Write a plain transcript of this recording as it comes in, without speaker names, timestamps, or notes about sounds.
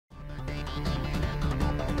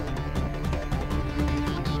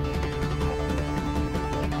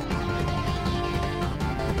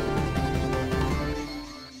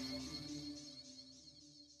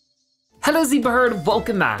Hello Zebraherd,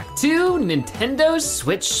 welcome back to Nintendo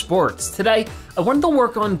Switch Sports. Today, I wanted to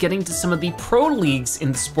work on getting to some of the pro leagues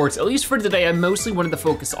in sports. At least for today, I mostly wanted to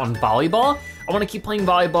focus on volleyball. I wanna keep playing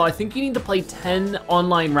volleyball. I think you need to play 10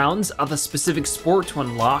 online rounds of a specific sport to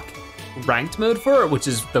unlock ranked mode for it, which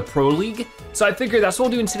is the Pro League. So I figured that's what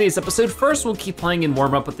we'll do in today's episode. First, we'll keep playing and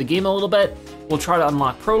warm up with the game a little bit. We'll try to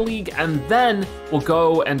unlock Pro League, and then we'll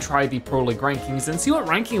go and try the Pro League rankings and see what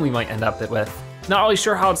ranking we might end up with. Not really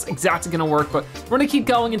sure how it's exactly gonna work, but we're gonna keep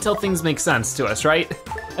going until things make sense to us, right?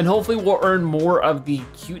 And hopefully we'll earn more of the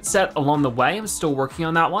cute set along the way. I'm still working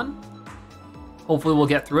on that one. Hopefully we'll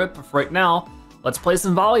get through it, but for right now, let's play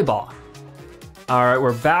some volleyball. All right,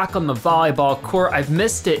 we're back on the volleyball court. I've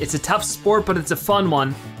missed it. It's a tough sport, but it's a fun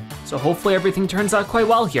one. So hopefully everything turns out quite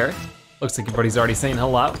well here. Looks like everybody's already saying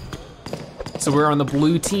hello. So we're on the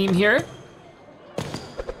blue team here.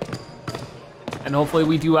 And hopefully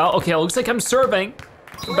we do well. Okay, it looks like I'm serving,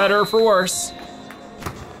 for better or for worse.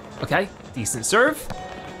 Okay, decent serve.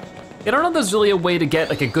 I don't know if there's really a way to get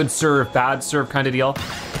like a good serve, bad serve kind of deal.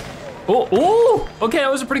 Oh, okay,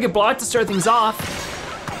 that was a pretty good block to start things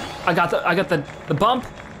off. I got the bump,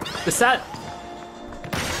 the set.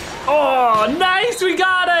 Oh, nice, we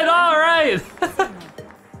got it, all right.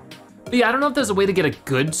 But yeah, I don't know if there's a way to get a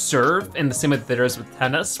good serve in the same way that there is with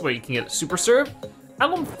tennis, where you can get a super serve. I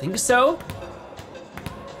don't think so.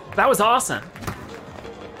 That was awesome.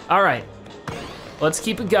 All right, let's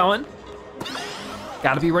keep it going.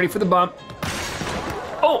 Gotta be ready for the bump.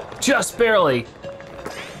 Oh, just barely.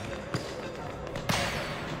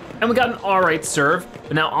 And we got an all right serve,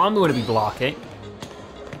 but now I'm going to be blocking.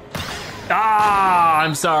 Ah,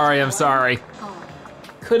 I'm sorry.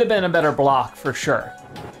 Could have been a better block for sure.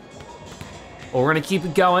 But we're gonna keep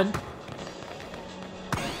it going.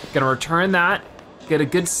 Gonna return that, get a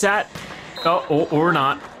good set. Oh, or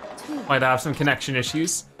not. Might have some connection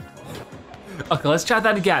issues. Okay, let's try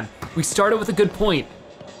that again. We started with a good point.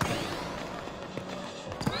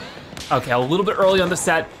 Okay, a little bit early on the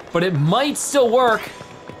set, but it might still work.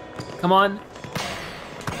 Come on.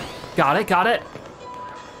 Got it.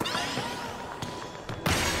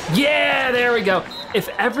 Yeah, there we go. If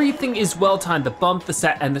everything is well timed, the bump, the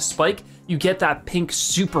set, and the spike, you get that pink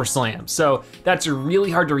super slam. So that's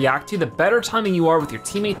really hard to react to. The better timing you are with your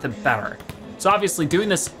teammate, the better. So obviously doing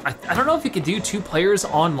this, I don't know if you could do 2 players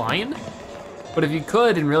online, but if you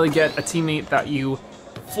could and really get a teammate that you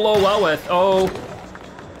flow well with,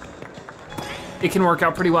 it can work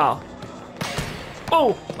out pretty well.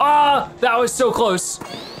 That was so close.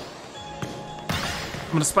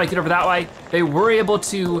 I'm gonna spike it over that way. They were able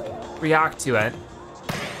to react to it.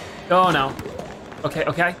 Oh no.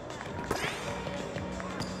 Okay.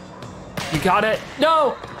 You got it.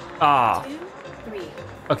 No! Ah. 2, 3.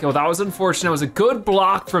 Okay, well that was unfortunate. It was a good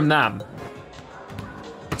block from them.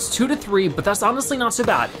 It's 2-3, but that's honestly not so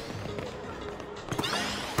bad.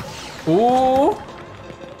 Ooh.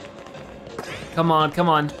 Come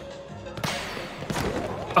on.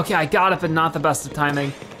 Okay, I got it, but not the best of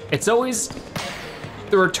timing. It's always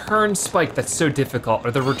the return spike that's so difficult,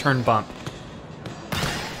 or the return bump.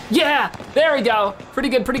 Yeah, there we go. Pretty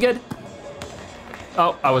good.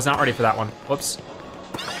 Oh, I was not ready for that one. Whoops.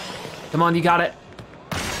 Come on, you got it.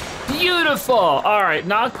 Beautiful. All right,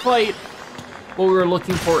 not quite what we were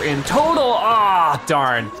looking for in total. Ah,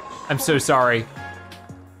 darn. I'm so sorry.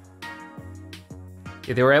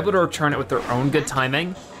 Yeah, they were able to return it with their own good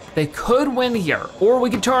timing. They could win here, or we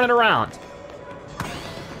could turn it around.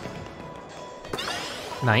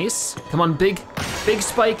 Nice. Come on, big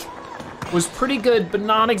spike. Was pretty good, but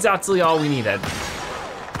not exactly all we needed.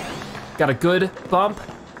 Got a good bump.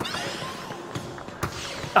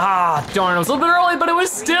 Ah, darn, it was a little bit early, but it was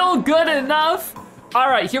still good enough. All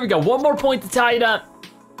right, here we go. One more point to tie it up.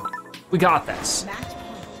 We got this.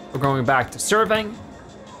 We're going back to serving.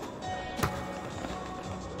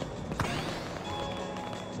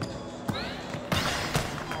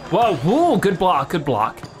 Whoa, whoa, good block.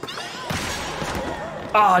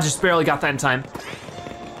 Ah, just barely got that in time.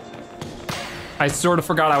 I sort of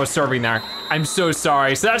forgot I was serving there. I'm so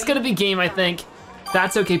sorry. So that's gonna be game, I think.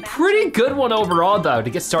 That's okay. Pretty good one overall though to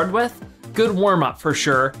get started with. Good warm up for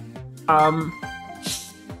sure.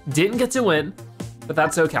 Didn't get to win, but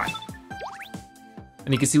that's okay.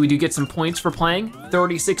 And you can see we do get some points for playing,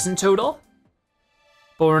 36 in total.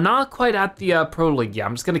 But we're not quite at the Pro League yet.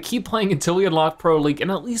 I'm just gonna keep playing until we unlock Pro League and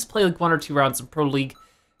at least play like 1 or 2 rounds of Pro League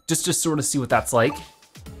just to sort of see what that's like.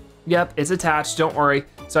 Yep, it's attached, don't worry.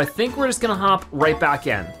 So I think we're just gonna hop right back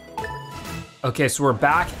in. Okay, so we're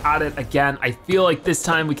back at it again. I feel like this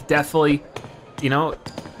time we could definitely,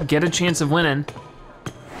 get a chance of winning.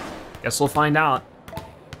 Guess we'll find out.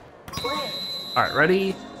 All right,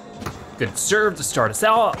 ready, Good serve to start us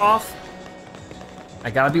off.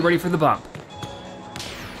 I gotta be ready for the bump.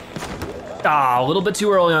 Ah, a little bit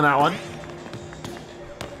too early on that one.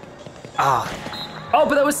 Ah. Oh,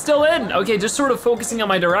 but that was still in. Okay, just sort of focusing on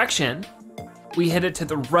my direction. We hit it to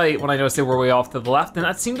the right when I noticed they were way off to the left, and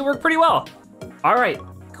that seemed to work pretty well. All right,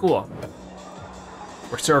 cool.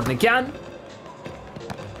 We're serving again.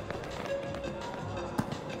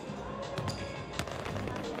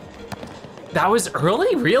 That was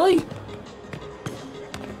early, really?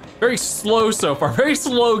 Very slow so far, very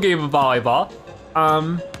slow game of volleyball.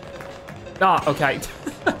 Okay.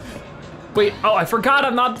 Wait, oh, I forgot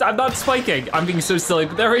I'm not spiking. I'm being so silly,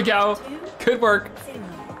 but there we go. Good work.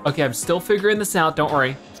 Okay, I'm still figuring this out, don't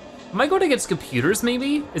worry. Am I going against computers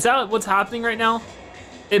maybe? Is that what's happening right now?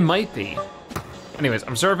 It might be. Anyways,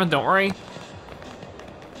 I'm serving, don't worry.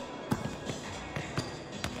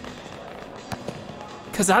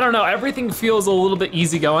 Cause I don't know, everything feels a little bit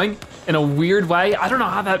easygoing in a weird way. I don't know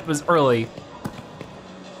how that was early.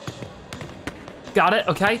 Got it,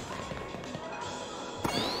 okay.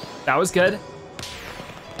 That was good.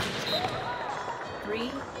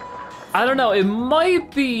 I don't know, it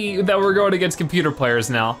might be that we're going against computer players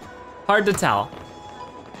now. Hard to tell.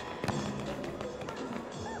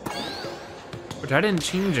 Which I didn't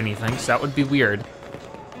change anything, so that would be weird.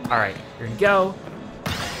 All right, here we go.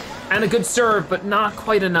 And a good serve, but not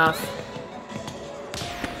quite enough.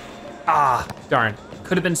 Ah, darn,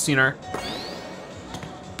 could have been sooner.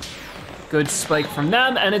 Good spike from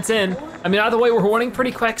them, and it's in. I mean, either way, we're winning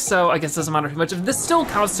pretty quick, so I guess it doesn't matter too much. If this still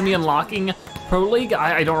counts to me unlocking Pro League,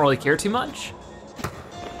 I don't really care too much.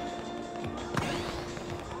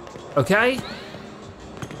 Okay.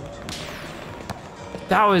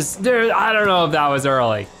 That was, I don't know if that was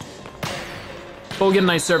early. But we'll get a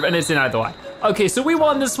nice serve, and it's in either way. Okay, so we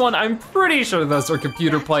won this one. I'm pretty sure those are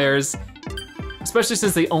computer players, especially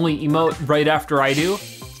since they only emote right after I do.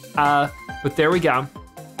 But there we go.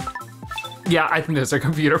 Yeah, I think those are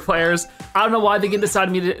computer players. I don't know why they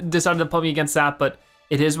decided to put me against that, but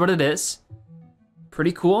it is what it is.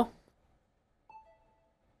 Pretty cool.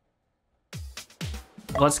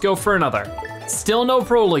 Let's go for another. Still no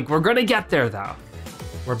Pro League. We're gonna get there though.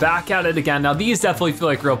 We're back at it again. Now these definitely feel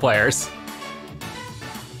like real players.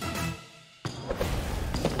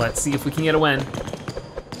 Let's see if we can get a win.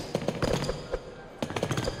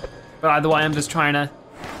 But either way, I'm just trying to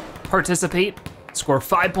participate, score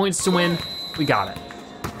 5 points to win. We got it.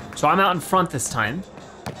 So I'm out in front this time.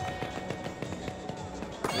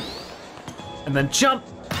 And then jump.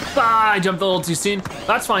 Ah, I jumped a little too soon.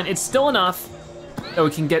 That's fine, it's still enough that we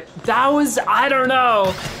can get, that was, I don't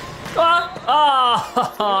know.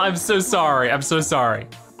 I'm so sorry, I'm so sorry.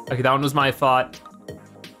 Okay, that one was my fault.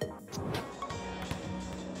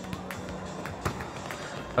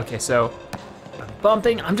 Okay, so I'm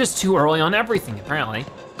bumping. I'm just too early on everything, apparently.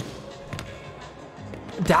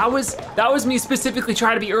 That was me specifically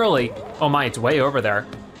trying to be early. Oh my, it's way over there.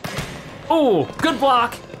 Oh, good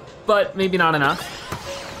block, but maybe not enough.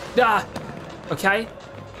 Ah, okay.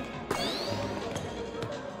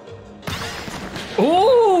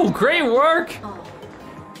 Oh, great work.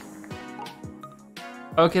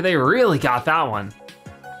 Okay, they really got that one.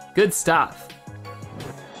 Good stuff.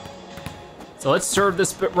 So let's serve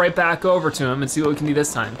this right back over to him and see what we can do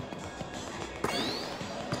this time.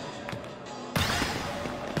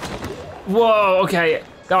 Whoa, okay,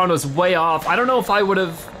 that one was way off. I don't know if I would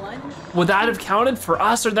that have counted for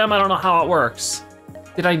us or them? I don't know how it works.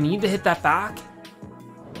 Did I need to hit that back?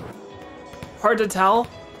 Hard to tell.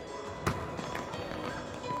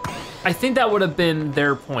 I think that would have been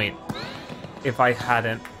their point if I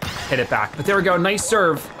hadn't hit it back. But there we go, nice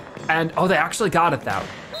serve. And oh, they actually got it though.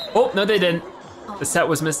 Oh, no they didn't. The set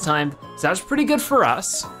was mistimed. So that's pretty good for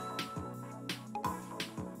us.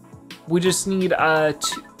 We just need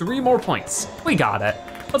 3 more points. We got it.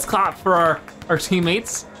 Let's clap for our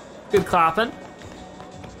teammates. Good clapping.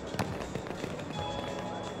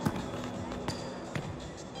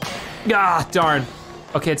 Ah, darn.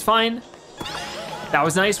 Okay, it's fine. That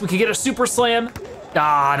was nice. We could get a super slam.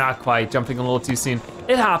 Ah, not quite. Jumping a little too soon.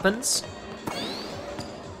 It happens.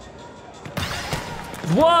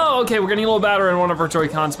 Whoa, okay, we're getting a little better in one of our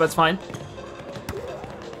Joy-Cons, but that's fine.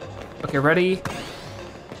 Okay, ready?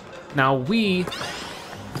 Now we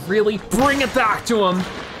really bring it back to him,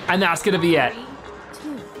 and that's gonna be it.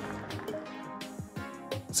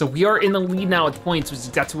 So we are in the lead now with points, which is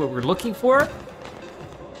exactly what we're looking for.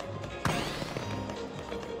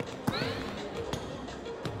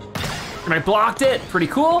 And I blocked it, pretty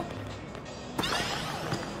cool.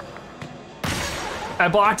 I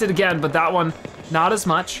blocked it again, but that one, not as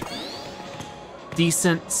much.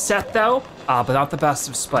 Decent set though, but not the best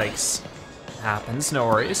of spikes. Happens, no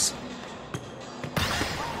worries.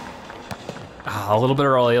 Ah, a little bit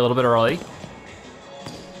early, a little bit early.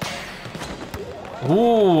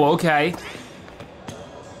 Ooh, okay.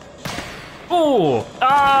 Ooh,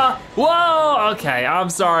 whoa, okay, I'm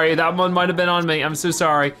sorry. That one might have been on me, I'm so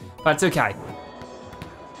sorry, but it's okay.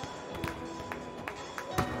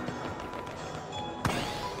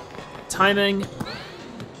 Timing,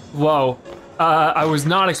 whoa. I was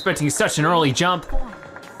not expecting such an early jump.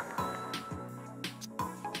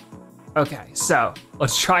 Okay, so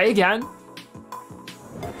let's try again.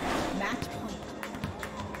 Match point.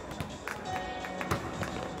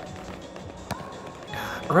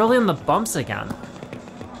 Early in the bumps again.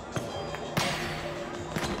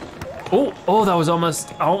 Oh, that was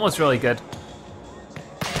almost really good.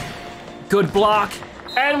 Good block,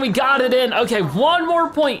 and we got it in. Okay, one more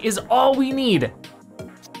point is all we need.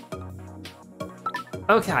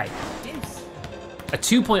 Okay. A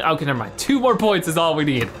 2 point, okay, never mind. 2 more points is all we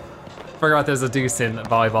need. Forgot there's a deuce in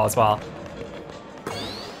volleyball as well.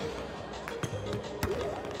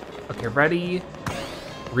 Okay, ready.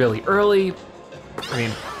 Really early. I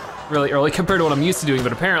mean, really early compared to what I'm used to doing,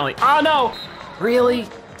 but apparently, oh no! Really?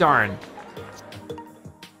 Darn.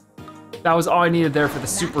 That was all I needed there for the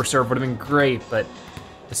super serve, would have been great, but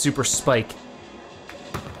the super spike.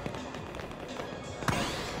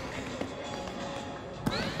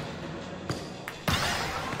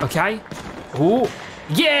 Okay. Ooh.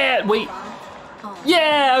 Yeah, wait.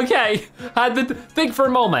 Yeah, okay. I had to think for a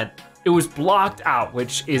moment. It was blocked out,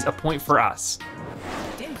 which is a point for us.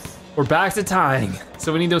 We're back to tying.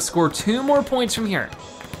 So we need to score 2 more points from here.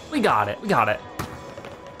 We got it, we got it.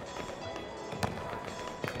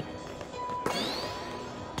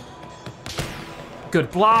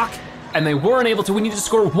 Good block, and they weren't able to. We need to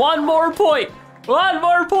score 1 more point. 1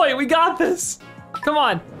 more point, we got this. Come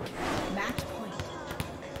on.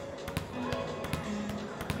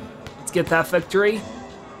 Get that victory.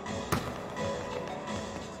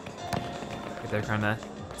 They're trying to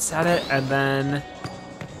set it and then,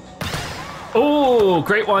 oh,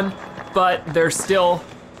 great one, but they're still,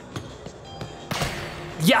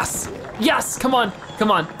 yes, yes, come on,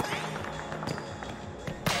 come on.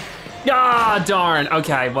 Ah, darn,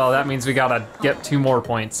 okay, well, that means we gotta get 2 more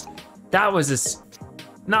points. That was just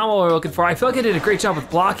not what we were looking for. I feel like I did a great job with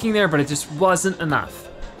blocking there, but it just wasn't enough.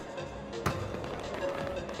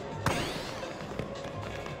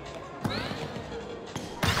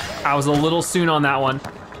 I was a little soon on that one.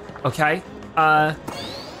 Okay, a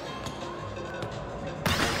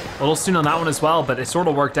little soon on that one as well, but it sort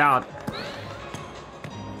of worked out.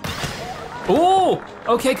 Ooh,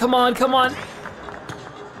 okay, come on, come on.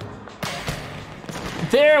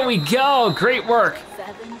 There we go, great work.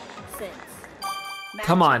 7-6.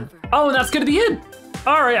 Come on. Oh, and that's gonna be it.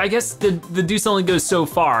 All right, I guess the deuce only goes so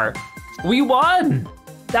far. We won,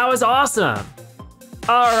 that was awesome.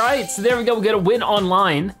 All right, so there we go, we get a win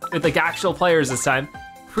online with like actual players this time.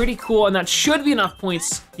 Pretty cool, and that should be enough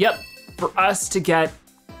points, yep, for us to get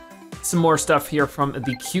some more stuff here from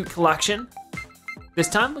the cute collection. This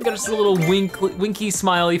time, we got us a little winky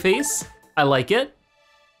smiley face. I like it.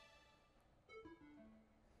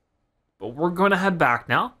 But we're gonna head back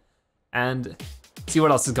now and see what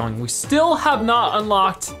else is going. We still have not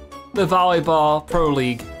unlocked the Volleyball Pro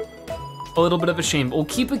League. A little bit of a shame, but we'll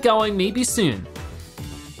keep it going maybe soon.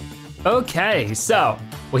 Okay, so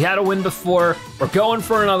we had a win before. We're going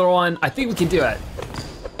for another one. I think we can do it.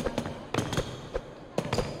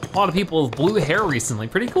 A lot of people with blue hair recently,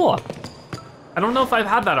 pretty cool. I don't know if I've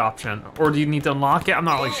had that option, or do you need to unlock it? I'm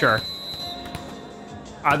not really sure.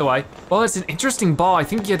 Either way, well, it's an interesting ball. I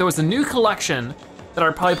think, yeah, there was a new collection that I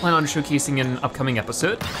probably plan on showcasing in an upcoming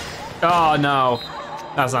episode. Oh no,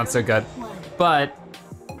 that's not so good. But,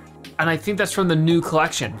 and I think that's from the new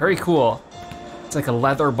collection, very cool. It's like a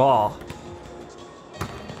leather ball.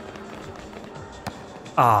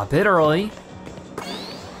 Ah, a bit early.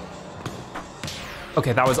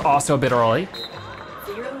 Okay, that was also a bit early.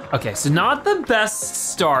 Okay, so not the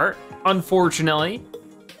best start, unfortunately.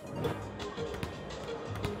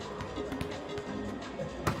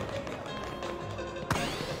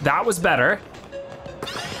 That was better.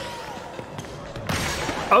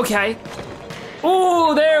 Okay.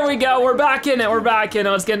 Ooh, there we go, we're back in it, we're back in it.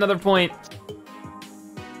 Let's get another point.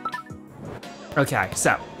 Okay,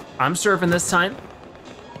 so I'm serving this time.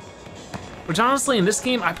 Which honestly, in this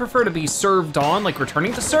game, I prefer to be served on, like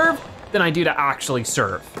returning to serve, than I do to actually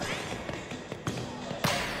serve.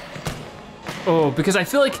 Oh, because I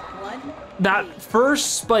feel like that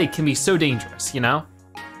first spike can be so dangerous, you know?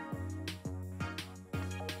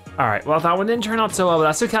 All right, well, that one didn't turn out so well, but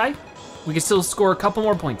that's okay. We can still score a couple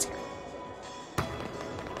more points here.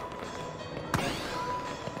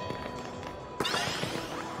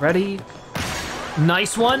 Ready?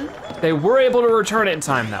 Nice one. They were able to return it in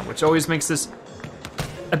time though, which always makes this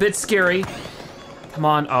a bit scary. Come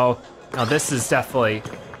on, oh, no, this is definitely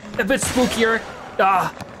a bit spookier.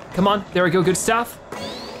 Ah, come on, there we go, good stuff.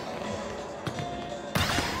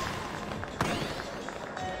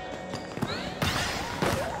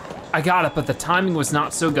 I got it, but the timing was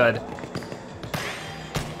not so good.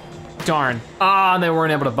 Darn, ah, they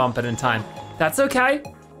weren't able to bump it in time. That's okay.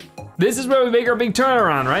 This is where we make our big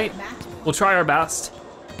turnaround, right? We'll try our best.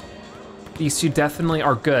 These two definitely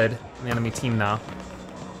are good on the enemy team now.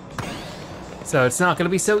 So it's not gonna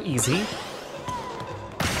be so easy.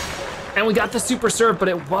 And we got the super serve, but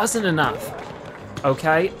it wasn't enough.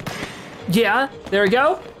 Okay, yeah, there we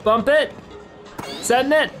go. Bump it,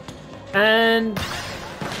 setting it, and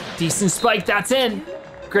decent spike, that's in.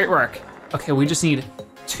 Great work. Okay, we just need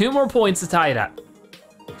 2 more points to tie it up.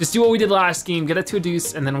 Just do what we did last game, get it to a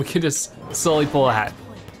deuce, and then we could just slowly pull ahead.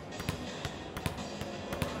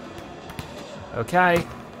 Okay.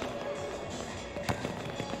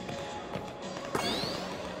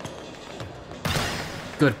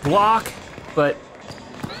 Good block, but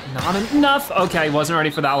not enough. Okay, wasn't ready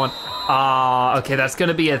for that one. Okay, that's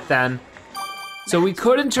gonna be it then. So we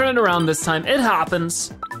couldn't turn it around this time. It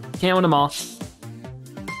happens. Can't win them all.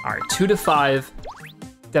 All right, 2-5.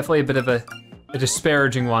 Definitely a bit of a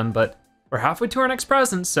disparaging one, but we're halfway to our next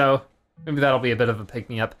present, so maybe that'll be a bit of a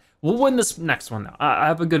pick-me-up. We'll win this next one though. I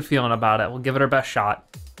have a good feeling about it. We'll give it our best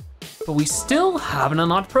shot. But we still haven't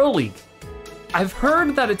unlocked Pro League. I've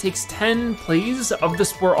heard that it takes 10 plays of the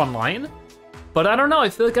sport online, but I don't know, I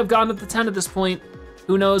feel like I've gotten up to 10 at this point.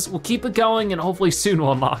 Who knows, we'll keep it going and hopefully soon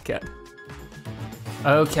we'll unlock it.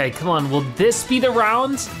 Okay, come on, will this be the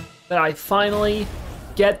round that I finally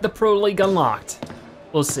get the Pro League unlocked?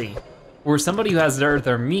 We'll see. Or somebody who has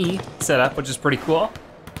their me set up, which is pretty cool.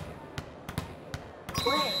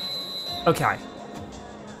 Okay.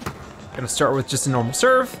 Gonna start with just a normal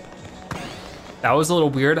serve. That was a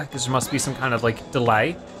little weird, because there must be some kind of like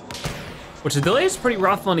delay. Which the delay is pretty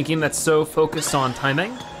rough on a game that's so focused on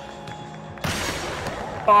timing.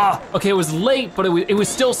 Ah, okay, it was late, but it was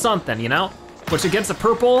still something, you know? Which against a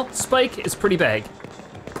purple spike is pretty big.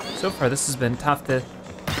 So far, this has been tough to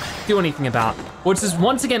do anything about. Which is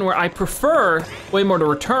once again where I prefer way more to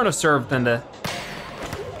return a serve than to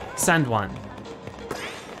send one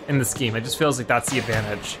in this game. It just feels like that's the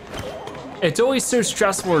advantage. It's always so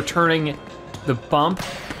stressful returning the bump.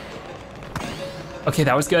 Okay,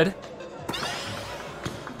 that was good.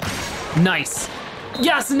 Nice.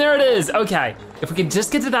 Yes, and there it is. Okay, if we could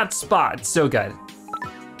just get to that spot, it's so good.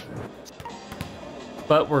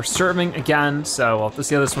 But we're serving again, so we'll have to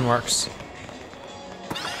see how this one works.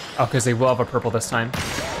 Oh, because they will have a purple this time.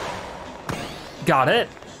 Got it.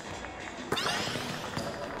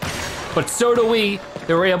 But so do we.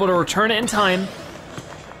 They were able to return it in time.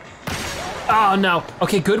 Oh no,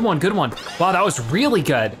 okay, good one, good one. Wow, that was really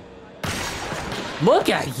good. Look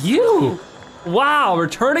at you. Wow,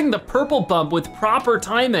 returning the purple bump with proper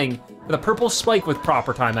timing, the purple spike with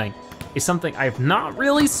proper timing, is something I've not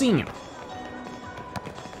really seen.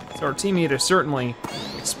 So our teammate is certainly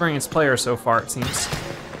an experienced player so far, it seems.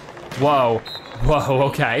 Whoa, whoa,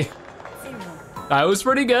 okay. That was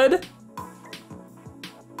pretty good.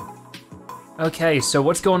 Okay, so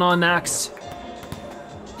what's going on next?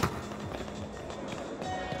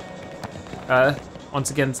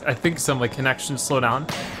 Once again, I think some like connections slow down.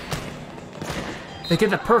 They get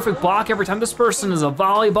the perfect block every time. This person is a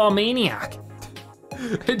volleyball maniac.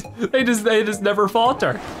 they just never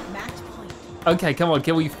falter. Okay, come on,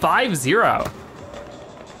 can we 5-0?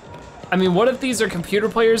 I mean, what if these are computer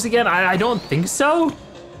players again? I don't think so.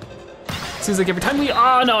 Seems like every time we,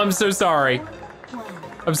 oh no, I'm so sorry.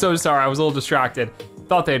 I'm so sorry, I was a little distracted.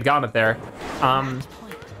 Thought they had gotten it there.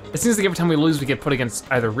 It seems like every time we lose, we get put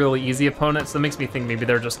against either really easy opponents. That makes me think maybe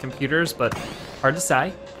they're just computers, but hard to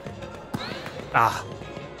say. Ah,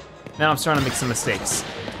 now I'm starting to make some mistakes.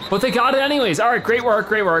 But they got it anyways. All right, great work,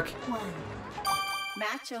 great work.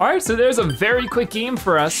 All right, so there's a very quick game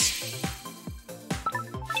for us.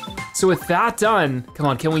 So with that done, come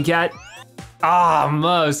on, can we get,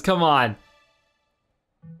 most, come on.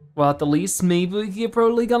 Well, at the least, maybe we can get Pro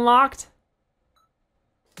League unlocked?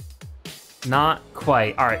 Not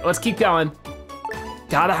quite. All right, let's keep going.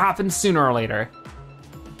 Gotta happen sooner or later.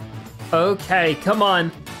 Okay, come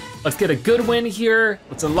on. Let's get a good win here.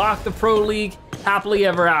 Let's unlock the Pro League happily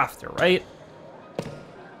ever after, right?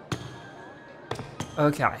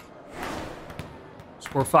 Okay.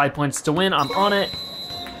 Score 5 points to win, I'm on it.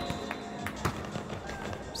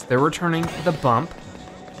 So they're returning the bump.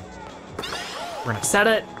 We're gonna set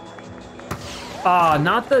it.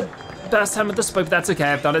 Not the best time with the spike, but that's okay.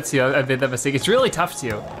 I've done it too. I've made that mistake. It's really tough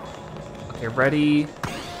too. Okay, ready.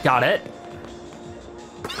 Got it.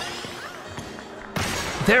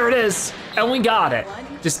 There it is, and we got it.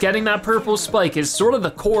 Just getting that purple spike is sort of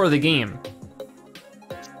the core of the game.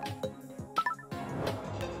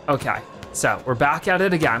 Okay, so we're back at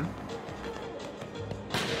it again.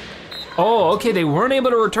 Oh, okay, they weren't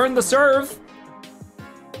able to return the serve.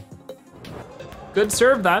 Good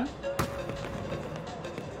serve then.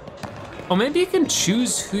 Oh, maybe you can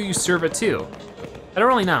choose who you serve it to. I don't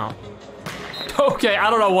really know. Okay, I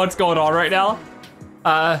don't know what's going on right now.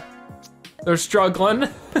 They're struggling.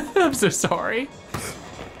 I'm so sorry.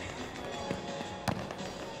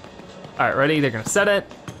 All right, ready? They're gonna set it.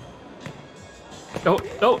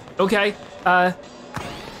 Oh, okay.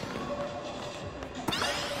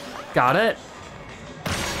 Got it.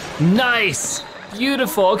 Nice,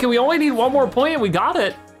 beautiful. Okay, we only need one more point and we got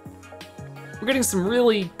it. We're getting some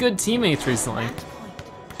really good teammates recently.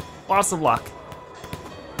 Lots of luck.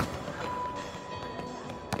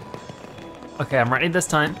 Okay, I'm ready this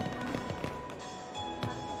time.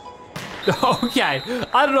 Okay,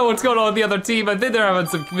 I don't know what's going on with the other team. I think they're having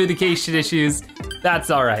some communication issues.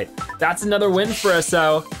 That's all right. That's another win for us,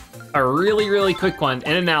 though. A really, really quick one,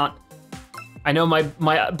 in and out. I know my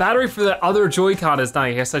battery for the other Joy-Con is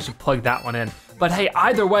dying. I guess I should plug that one in. But hey,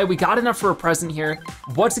 either way, we got enough for a present here.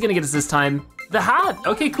 What's it gonna get us this time? The hat,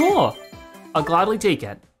 okay, cool. I'll gladly take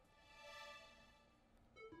it.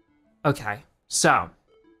 Okay, so,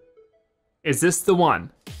 is this the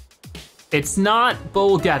one? It's not, but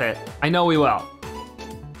we'll get it. I know we will.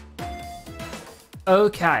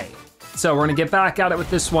 Okay, so we're gonna get back at it with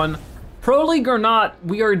this one. Pro League or not,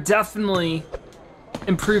 we are definitely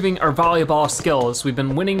improving our volleyball skills. We've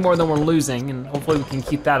been winning more than we're losing, and hopefully we can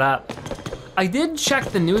keep that up. I did check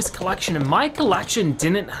the newest collection, and my collection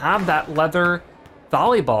didn't have that leather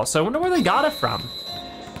volleyball, so I wonder where they got it from.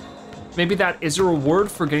 Maybe that is a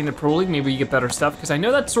reward for getting the Pro League. Maybe you get better stuff, because I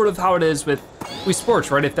know that's sort of how it is with Wii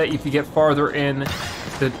Sports, right? If you get farther in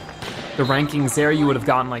the rankings there, you would have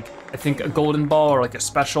gotten like, I think a golden ball or like a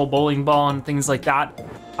special bowling ball and things like that.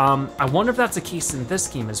 I wonder if that's the case in this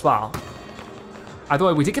game as well. Either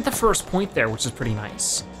way, we did get the first point there, which is pretty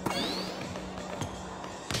nice.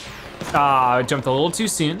 I jumped a little too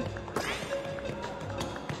soon.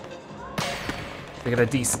 They got a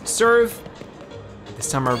decent serve.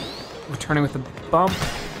 This time we're returning with a bump.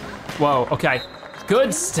 Whoa, okay.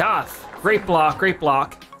 Good stuff. Great block, great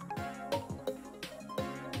block.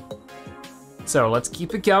 So let's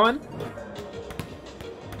keep it going.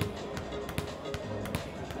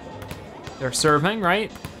 They're serving,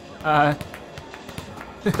 right?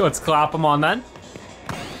 Let's clap them on then.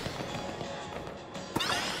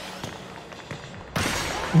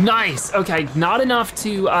 Nice, okay, not enough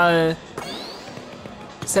to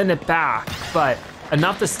send it back, but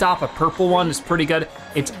enough to stop a purple one is pretty good.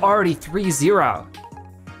 It's already 3-0.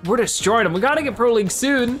 We're destroying them. We gotta get Pro League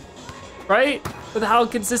soon, right? With how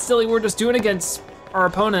consistently we're just doing against our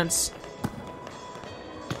opponents.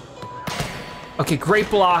 Okay, great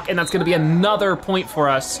block, and that's gonna be another point for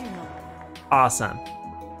us. Awesome.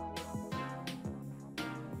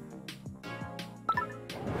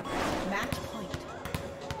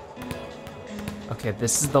 Okay,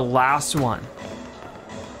 this is the last one.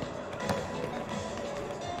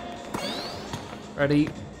 Ready?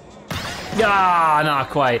 Yeah, not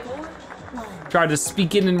quite. Tried to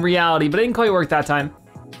speak it in reality, but it didn't quite work that time.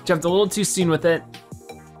 Jumped a little too soon with it.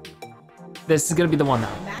 This is gonna be the one though.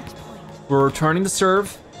 We're returning the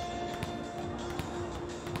serve.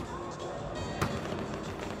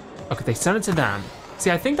 Okay, they sent it to them.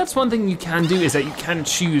 See, I think that's one thing you can do is that you can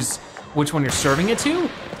choose which one you're serving it to,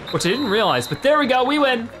 which I didn't realize, but there we go, we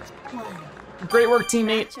win. Great work,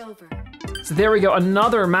 teammate. So there we go,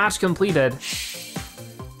 another match completed.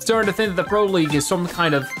 Starting to think that the Pro League is some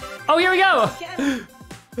kind of, oh, here we go.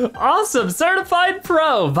 Awesome, certified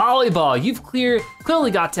pro volleyball. You've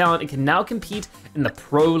clearly got talent and can now compete in the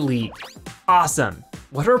Pro League. Awesome,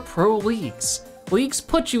 what are Pro Leagues? Leagues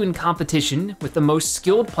put you in competition with the most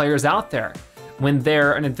skilled players out there when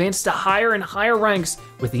they're an advance to higher and higher ranks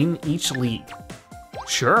within each league.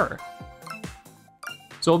 Sure.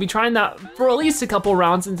 So we'll be trying that for at least a couple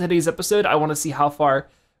rounds in today's episode. I wanna see how far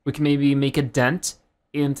we can maybe make a dent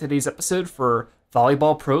in today's episode for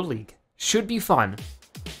Volleyball Pro League. Should be fun.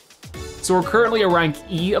 So we're currently a rank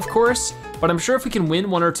E, of course, but I'm sure if we can win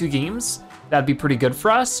 1 or 2 games, that'd be pretty good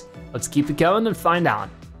for us. Let's keep it going and find out.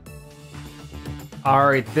 All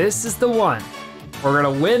right, this is the one. We're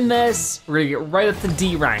gonna win this. We're gonna get right up to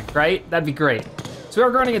D rank, right? That'd be great. So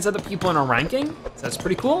we're going against other people in our ranking, so that's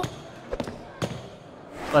pretty cool.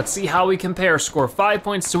 Let's see how we compare. Score 5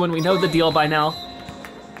 points to win. We know the deal by now.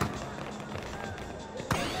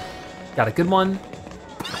 Got a good one.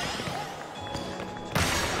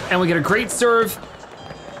 And we get a great serve,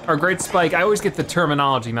 or great spike. I always get the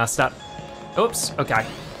terminology messed up. Oops, okay,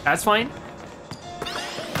 that's fine.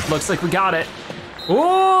 Looks like we got it.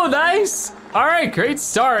 Ooh, nice. All right, great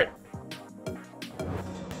start.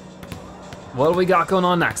 What do we got going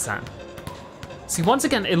on next time? See, once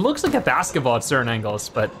again, it looks like a basketball at certain angles,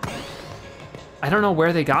 but I don't know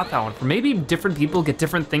where they got that one from. Maybe different people get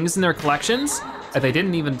different things in their collections, and they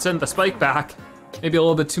didn't even send the spike back. Maybe a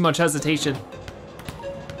little bit too much hesitation.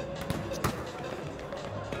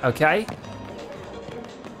 Okay.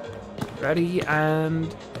 Ready,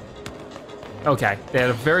 and... Okay, they had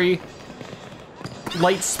a very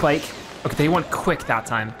light spike. Okay, they went quick that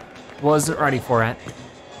time. Wasn't ready for it.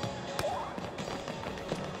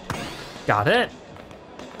 Got it.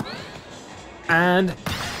 And,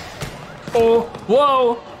 oh,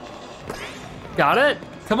 whoa. Got it,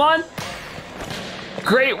 come on.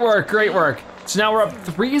 Great work, great work. So now we're up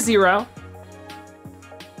 3-0.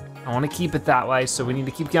 I wanna keep it that way, so we need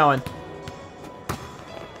to keep going.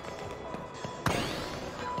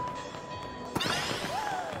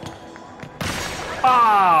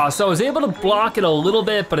 Ah, so I was able to block it a little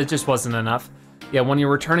bit, but it just wasn't enough. Yeah, when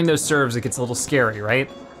you're returning those serves, it gets a little scary, right?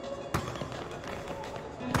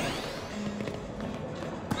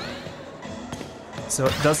 So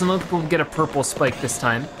it doesn't look like we'll get a purple spike this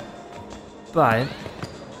time, but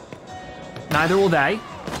neither will they.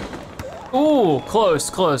 Ooh, close,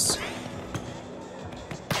 close.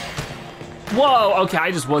 Whoa, okay,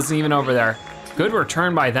 I just wasn't even over there. Good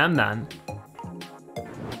return by them then.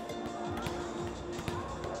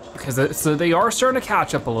 So they are starting to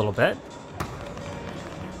catch up a little bit.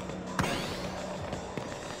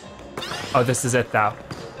 Oh, this is it though.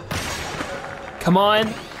 Come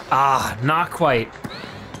on. Ah, not quite.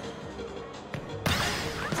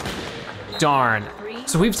 Darn.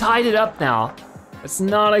 So we've tied it up now. It's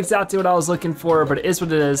not exactly what I was looking for, but it is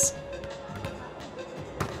what it is.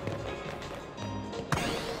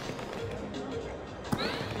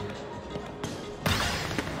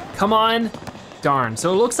 Come on. Darn,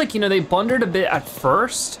 so it looks like, they blundered a bit at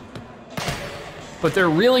first, but they're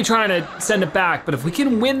really trying to send it back. But if we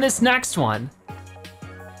can win this next one,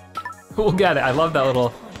 we'll get it. I love that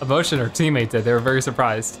little emotion our teammate did. They were very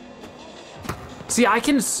surprised. See, I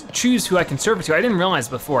can choose who I can serve it to. I didn't realize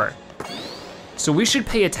before. So we should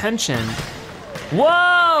pay attention.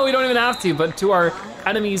 Whoa, we don't even have to, but to our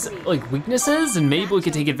enemies' weaknesses, and maybe we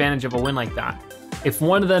could take advantage of a win like that. If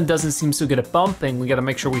one of them doesn't seem so good at bumping, we gotta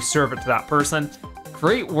make sure we serve it to that person.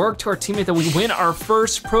 Great work to our teammate that we win our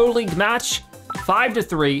first Pro League match,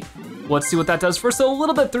 5-3. Let's see what that does for us. So a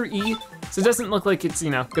little bit through E, so it doesn't look like it's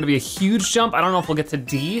gonna be a huge jump. I don't know if we'll get to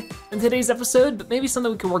D in today's episode, but maybe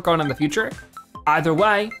something we can work on in the future. Either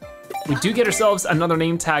way, we do get ourselves another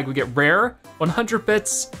name tag. We get rare, 100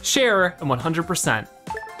 bits, share, and 100%.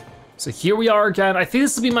 So here we are again. I think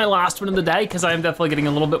this will be my last one of the day because I am definitely getting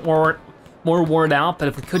a little bit more worn out, but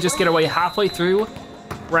if we could just get away halfway through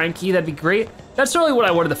rank E, that'd be great. That's really what I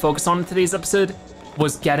wanted to focus on in today's episode,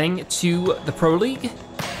 was getting to the Pro League,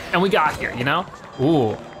 and we got here,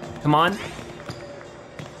 Ooh, come on.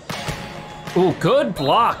 Ooh, good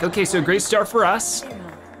block. Okay, so great start for us.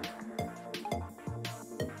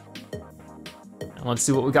 And let's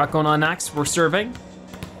see what we got going on next. We're serving.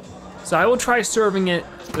 So I will try serving it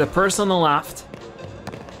to the person on the left.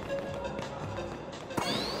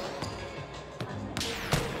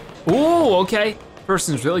 Ooh, okay.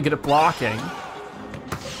 Person's really good at blocking.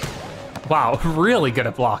 Wow, really good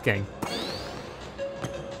at blocking.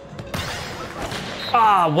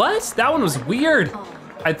 Ah, what? That one was weird.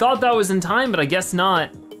 I thought that was in time, but I guess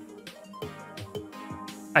not.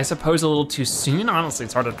 I suppose a little too soon. Honestly,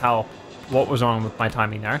 it's hard to tell what was wrong with my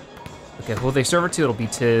timing there. Okay, who will they serve it to? It'll be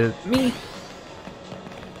to me.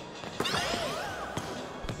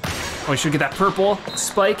 Oh, we should get that purple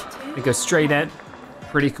spike. It goes straight in.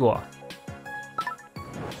 Pretty cool.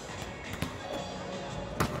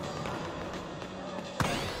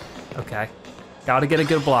 Okay, gotta get a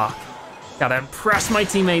good block. Gotta impress my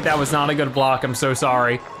teammate. That was not a good block, I'm so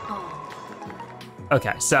sorry.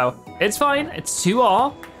 Okay, so it's fine, it's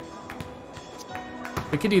 2-all.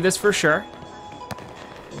 We could do this for sure.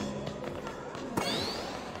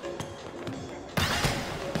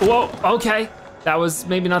 Whoa, okay. That was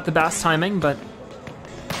maybe not the best timing, but.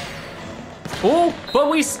 Oh, but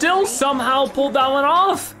we still somehow pulled that one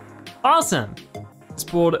off. Awesome. Just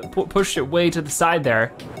pushed it way to the side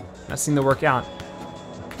there. That seemed to work out.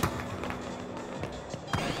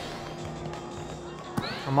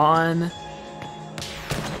 Come on.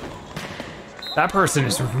 That person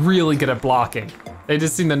is really good at blocking. They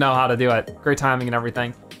just seem to know how to do it. Great timing and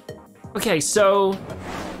everything. Okay, so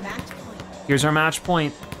here's our match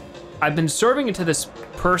point. I've been serving it to this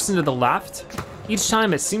person to the left. Each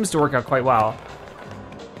time it seems to work out quite well.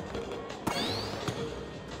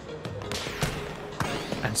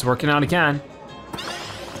 And it's working out again.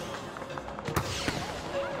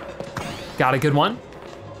 Got a good one.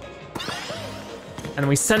 And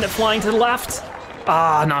we send it flying to the left.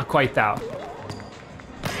 Ah, not quite though.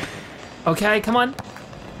 Okay, come on.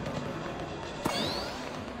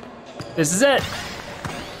 This is it.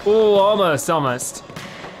 Oh, almost.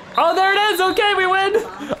 Oh, there it is, okay, we win.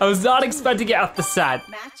 I was not expecting it off the set.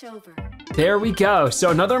 Match over. There we go,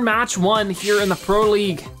 so another match won here in the Pro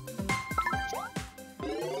League.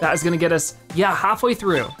 That is gonna get us, yeah, halfway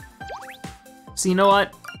through. So you know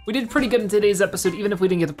what? We did pretty good in today's episode, even if we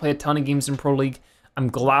didn't get to play a ton of games in Pro League. I'm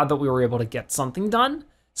glad that we were able to get something done.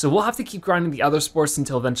 So we'll have to keep grinding the other sports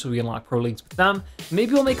until eventually we unlock Pro Leagues with them.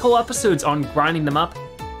 Maybe we'll make whole episodes on grinding them up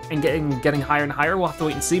and getting higher and higher. We'll have to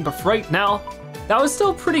wait and see, but for right now, that was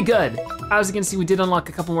still pretty good. As you can see, we did unlock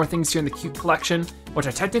a couple more things here in the cute collection, which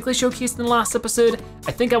I technically showcased in the last episode.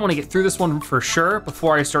 I think I wanna get through this one for sure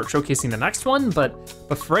before I start showcasing the next one, but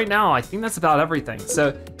for right now, I think that's about everything.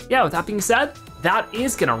 So yeah, with that being said, that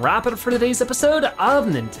is gonna wrap it up for today's episode of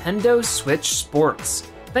Nintendo Switch Sports.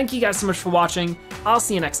 Thank you guys so much for watching. I'll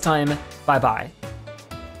see you next time. Bye-bye.